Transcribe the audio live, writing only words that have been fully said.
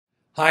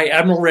Hi,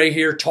 Admiral Ray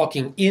here,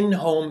 talking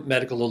in-home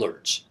medical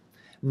alerts.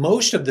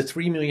 Most of the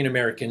 3 million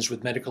Americans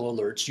with medical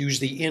alerts use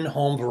the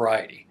in-home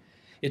variety.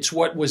 It's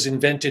what was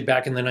invented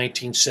back in the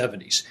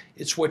 1970s.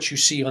 It's what you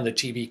see on the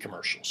TV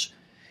commercials.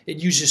 It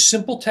uses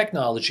simple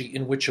technology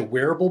in which a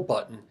wearable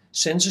button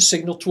sends a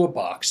signal to a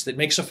box that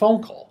makes a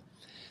phone call.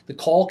 The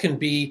call can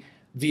be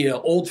via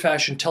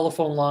old-fashioned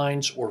telephone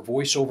lines or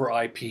voice over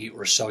IP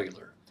or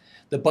cellular.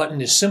 The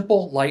button is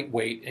simple,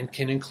 lightweight, and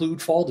can include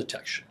fall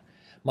detection.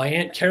 My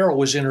Aunt Carol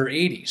was in her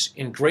 80s,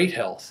 in great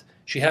health.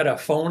 She had a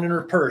phone in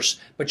her purse,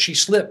 but she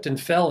slipped and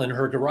fell in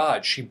her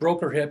garage. She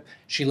broke her hip.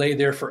 She lay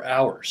there for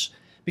hours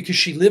because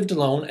she lived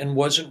alone and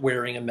wasn't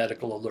wearing a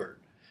medical alert.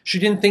 She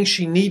didn't think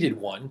she needed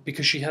one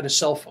because she had a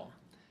cell phone.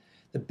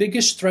 The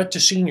biggest threat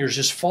to seniors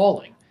is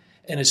falling,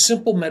 and a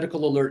simple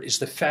medical alert is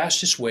the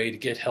fastest way to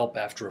get help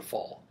after a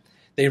fall.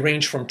 They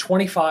range from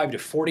 $25 to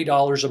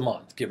 $40 a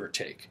month, give or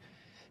take.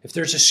 If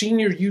there's a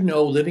senior you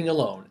know living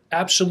alone,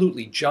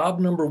 absolutely job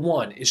number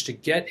one is to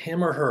get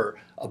him or her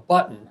a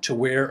button to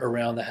wear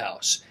around the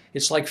house.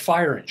 It's like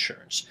fire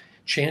insurance.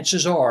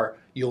 Chances are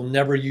you'll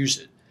never use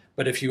it,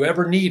 but if you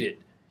ever need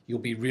it, you'll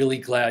be really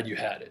glad you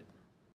had it.